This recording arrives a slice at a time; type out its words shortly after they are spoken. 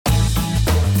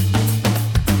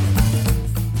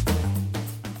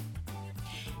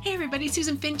everybody.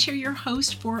 Susan Finch here, your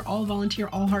host for All Volunteer,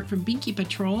 All Heart from Binky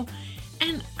Patrol.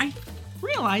 And I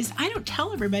realized I don't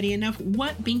tell everybody enough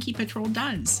what Binky Patrol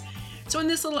does. So in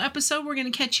this little episode, we're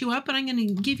going to catch you up, and I'm going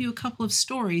to give you a couple of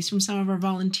stories from some of our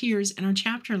volunteers and our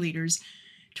chapter leaders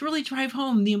to really drive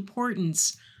home the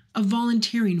importance of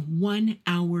volunteering 1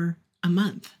 hour a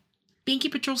month.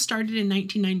 Binky Patrol started in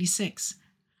 1996.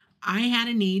 I had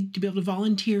a need to be able to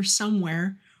volunteer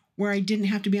somewhere where I didn't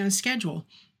have to be on a schedule.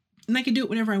 And I could do it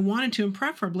whenever I wanted to, and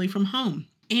preferably from home,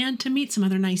 and to meet some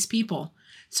other nice people.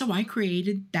 So I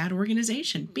created that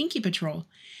organization, Binky Patrol.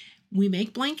 We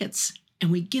make blankets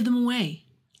and we give them away.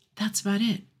 That's about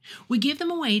it. We give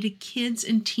them away to kids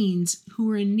and teens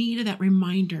who are in need of that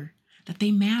reminder that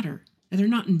they matter, that they're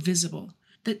not invisible,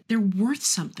 that they're worth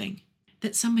something,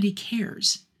 that somebody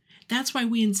cares. That's why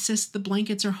we insist the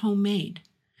blankets are homemade.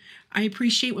 I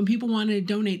appreciate when people want to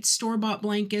donate store-bought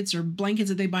blankets or blankets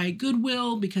that they buy at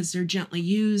Goodwill because they're gently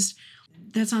used.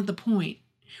 That's not the point.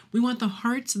 We want the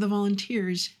hearts of the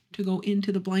volunteers to go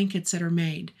into the blankets that are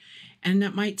made. And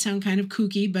that might sound kind of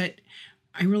kooky, but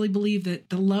I really believe that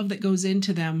the love that goes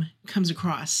into them comes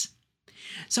across.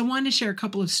 So I wanted to share a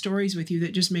couple of stories with you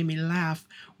that just made me laugh.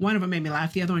 One of them made me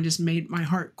laugh. The other one just made my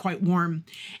heart quite warm.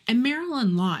 And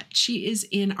Marilyn Lott, she is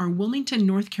in our Wilmington,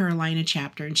 North Carolina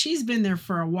chapter, and she's been there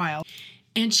for a while.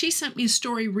 And she sent me a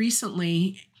story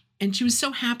recently, and she was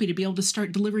so happy to be able to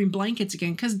start delivering blankets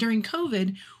again, because during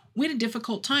COVID, we had a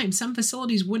difficult time. Some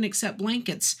facilities wouldn't accept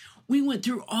blankets. We went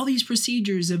through all these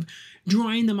procedures of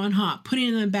drying them on hot, putting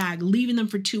them in a bag, leaving them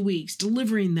for 2 weeks,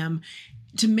 delivering them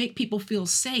to make people feel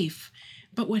safe.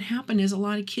 But what happened is a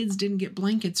lot of kids didn't get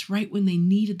blankets right when they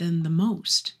needed them the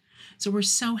most. So we're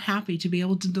so happy to be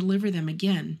able to deliver them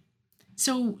again.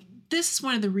 So this is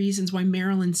one of the reasons why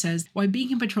Marilyn says why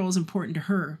Binky Patrol is important to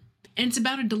her. And it's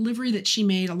about a delivery that she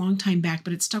made a long time back,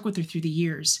 but it stuck with her through the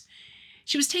years.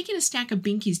 She was taking a stack of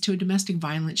binkies to a domestic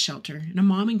violence shelter, and a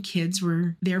mom and kids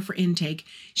were there for intake,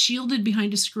 shielded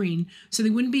behind a screen so they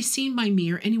wouldn't be seen by me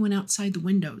or anyone outside the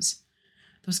windows.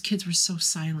 Those kids were so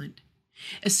silent.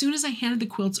 As soon as I handed the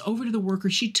quilts over to the worker,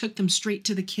 she took them straight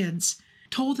to the kids,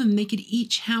 told them they could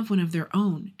each have one of their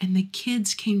own, and the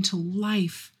kids came to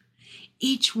life.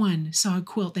 Each one saw a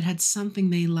quilt that had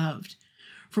something they loved.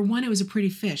 For one, it was a pretty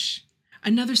fish.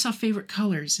 Another saw favorite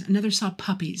colors. Another saw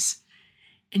puppies.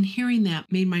 And hearing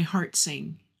that made my heart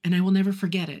sing, and I will never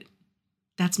forget it.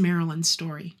 That's Marilyn's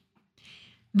story.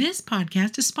 This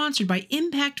podcast is sponsored by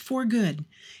Impact for Good,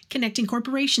 connecting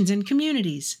corporations and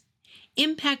communities.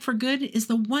 Impact for Good is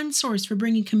the one source for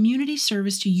bringing community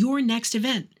service to your next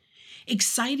event.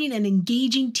 Exciting and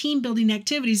engaging team-building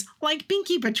activities like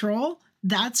Binky Patrol,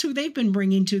 that's who they've been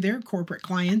bringing to their corporate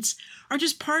clients, are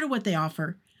just part of what they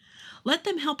offer. Let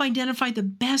them help identify the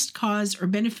best cause or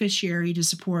beneficiary to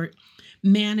support,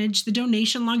 manage the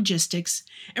donation logistics,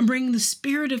 and bring the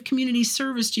spirit of community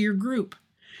service to your group.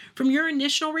 From your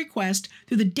initial request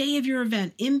through the day of your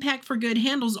event, Impact for Good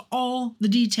handles all the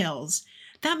details.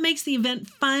 That makes the event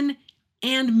fun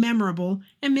and memorable,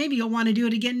 and maybe you'll want to do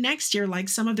it again next year like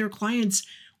some of their clients.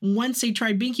 Once they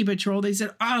tried Binky Patrol, they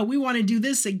said, we want to do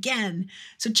this again.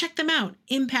 So check them out,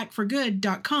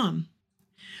 impactforgood.com.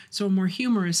 So a more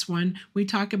humorous one, we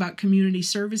talk about community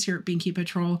service here at Binky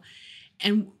Patrol,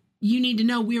 and you need to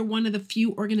know we are one of the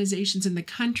few organizations in the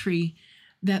country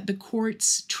that the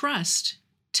courts trust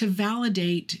to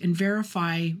validate and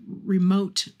verify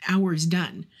remote hours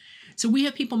done. So we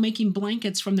have people making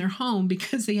blankets from their home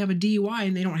because they have a DUI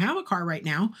and they don't have a car right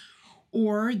now,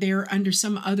 or they're under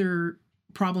some other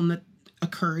problem that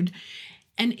occurred.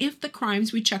 And if the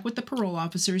crimes, we check with the parole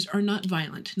officers, are not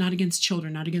violent, not against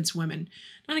children, not against women,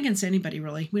 not against anybody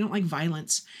really, we don't like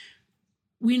violence,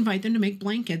 we invite them to make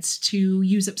blankets to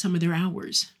use up some of their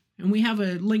hours. And we have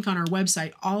a link on our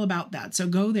website all about that. So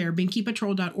go there,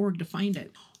 binkypatrol.org, to find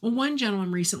it. Well, one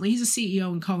gentleman recently, he's a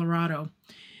CEO in Colorado,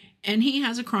 and he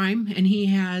has a crime, and he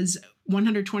has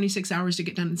 126 hours to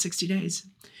get done in 60 days.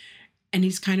 And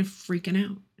he's kind of freaking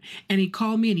out. And he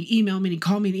called me and he emailed me and he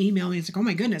called me and he emailed me. It's like, oh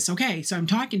my goodness, okay. So I'm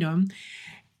talking to him.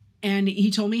 And he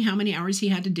told me how many hours he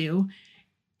had to do.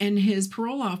 And his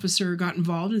parole officer got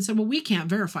involved and said, well, we can't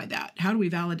verify that. How do we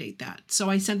validate that?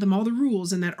 So I sent them all the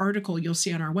rules in that article you'll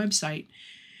see on our website.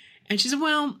 And she said,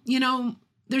 well,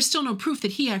 there's still no proof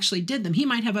that he actually did them. He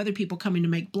might have other people coming to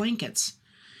make blankets.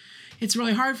 It's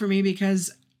really hard for me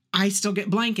because I still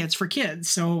get blankets for kids.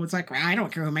 So it's like, well, I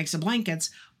don't care who makes the blankets,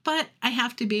 but I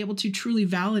have to be able to truly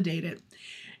validate it.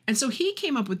 And so he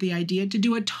came up with the idea to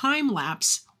do a time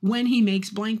lapse when he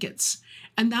makes blankets.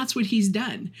 And that's what he's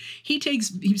done. He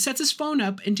sets his phone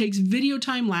up and takes video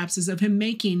time lapses of him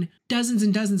making dozens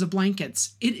and dozens of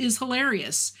blankets. It is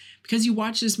hilarious because you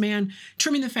watch this man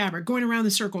trimming the fabric, going around the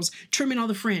circles, trimming all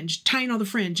the fringe, tying all the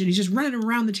fringe, and he's just running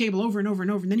around the table over and over and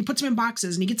over. And then he puts them in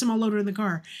boxes and he gets them all loaded in the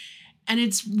car. And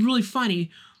it's really funny.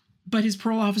 But his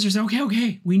parole officer said,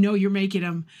 okay, we know you're making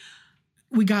them.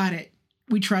 We got it.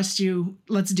 We trust you.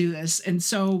 Let's do this. And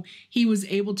so he was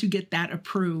able to get that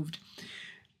approved.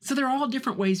 So there are all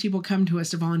different ways people come to us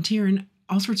to volunteer and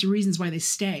all sorts of reasons why they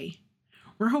stay.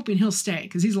 We're hoping he'll stay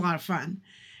because he's a lot of fun.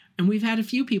 And we've had a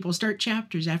few people start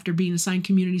chapters after being assigned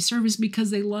community service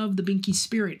because they love the Binky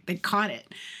spirit. They caught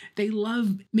it. They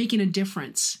love making a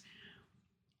difference.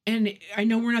 And I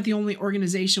know we're not the only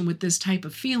organization with this type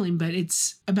of feeling, but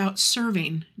it's about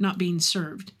serving, not being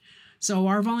served. So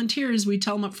our volunteers, we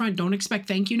tell them up front, don't expect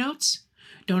thank you notes.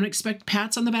 Don't expect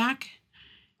pats on the back.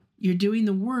 You're doing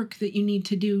the work that you need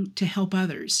to do to help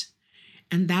others.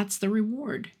 And that's the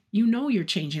reward. You know you're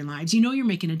changing lives. You know you're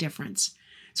making a difference.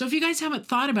 So if you guys haven't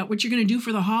thought about what you're going to do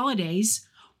for the holidays,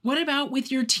 what about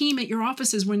with your team at your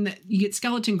offices when you get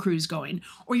skeleton crews going,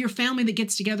 or your family that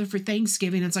gets together for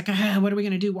Thanksgiving? It's like, what are we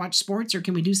going to do? Watch sports, or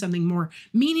can we do something more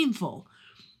meaningful?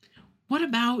 What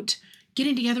about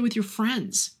getting together with your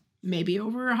friends, maybe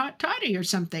over a hot toddy or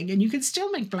something, and you can still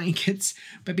make blankets,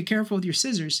 but be careful with your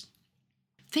scissors.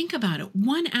 Think about it.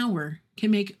 1 hour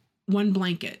can make one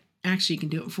blanket. Actually, you can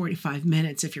do it in 45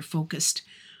 minutes if you're focused.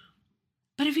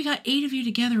 But if you got 8 of you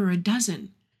together or a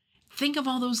dozen, think of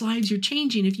all those lives you're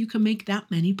changing if you can make that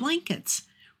many blankets.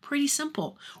 Pretty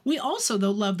simple. We also,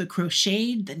 though, love the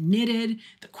crocheted, the knitted,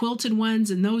 the quilted ones,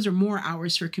 and those are more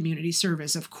hours for community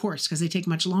service, of course, because they take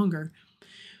much longer.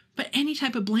 But any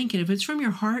type of blanket, if it's from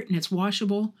your heart and it's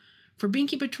washable, for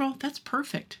Binky Patrol, that's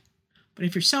perfect. But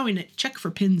if you're sewing it, check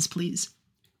for pins, please.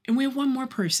 And we have one more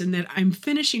person that I'm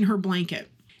finishing her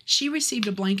blanket. She received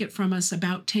a blanket from us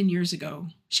about 10 years ago.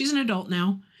 She's an adult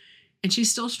now, and she's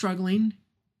still struggling.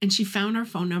 And she found our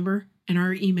phone number and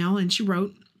our email, and she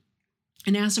wrote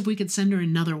and asked if we could send her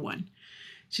another one.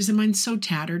 She said, mine's so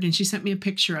tattered, and she sent me a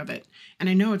picture of it. And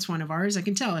I know it's one of ours. I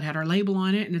can tell it had our label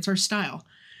on it, and it's our style.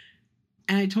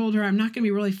 And I told her, I'm not going to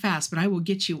be really fast, but I will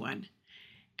get you one.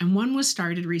 And one was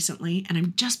started recently, and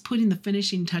I'm just putting the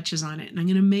finishing touches on it, and I'm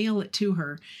going to mail it to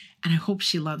her, and I hope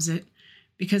she loves it,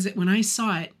 because when I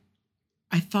saw it,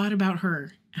 I thought about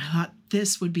her. I thought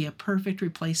this would be a perfect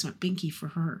replacement Binky for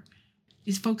her.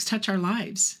 These folks touch our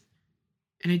lives,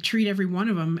 and I treat every one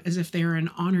of them as if they are an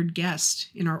honored guest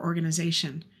in our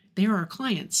organization. They are our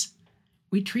clients.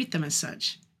 We treat them as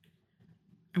such.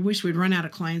 I wish we'd run out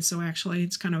of clients, so actually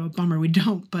it's kind of a bummer we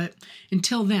don't, but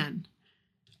until then,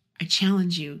 I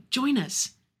challenge you, join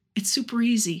us. It's super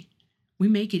easy. We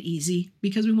make it easy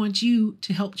because we want you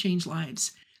to help change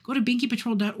lives. Go to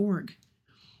binkypatrol.org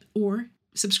or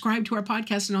subscribe to our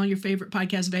podcast in all your favorite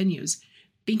podcast venues.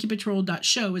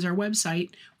 binkypatrol.show is our website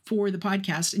for the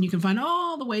podcast, and you can find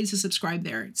all the ways to subscribe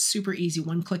there. It's super easy.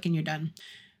 One click and you're done.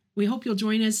 We hope you'll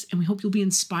join us, and we hope you'll be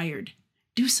inspired.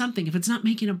 Do something. If it's not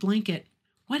making a blanket,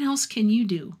 what else can you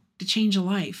do to change a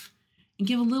life? And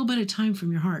give a little bit of time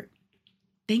from your heart.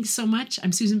 Thanks so much.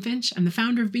 I'm Susan Finch. I'm the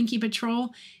founder of Binky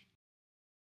Patrol.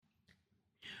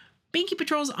 Binky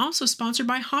Patrol is also sponsored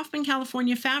by Hoffman,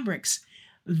 California Fabrics,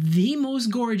 the most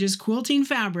gorgeous quilting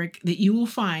fabric that you will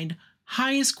find.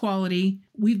 Highest quality.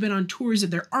 We've been on tours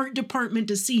of their art department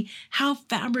to see how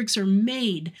fabrics are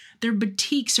made. Their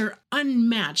batiks are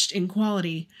unmatched in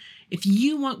quality. If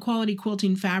you want quality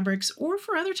quilting fabrics or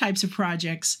for other types of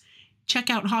projects, check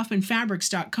out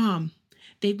hoffmanfabrics.com.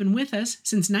 They've been with us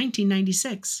since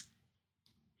 1996.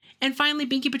 And finally,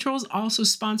 Binky Patrol is also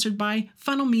sponsored by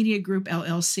Funnel Media Group,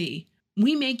 LLC.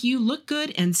 We make you look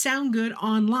good and sound good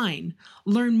online.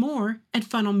 Learn more at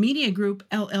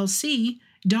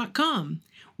funnelmediagroupllc.com.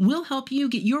 We'll help you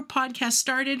get your podcast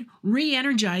started,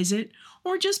 re-energize it,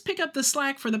 or just pick up the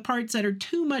slack for the parts that are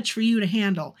too much for you to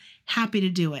handle. Happy to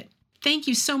do it. Thank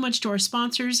you so much to our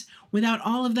sponsors. Without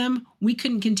all of them, we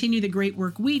couldn't continue the great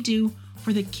work we do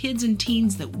for the kids and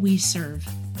teens that we serve.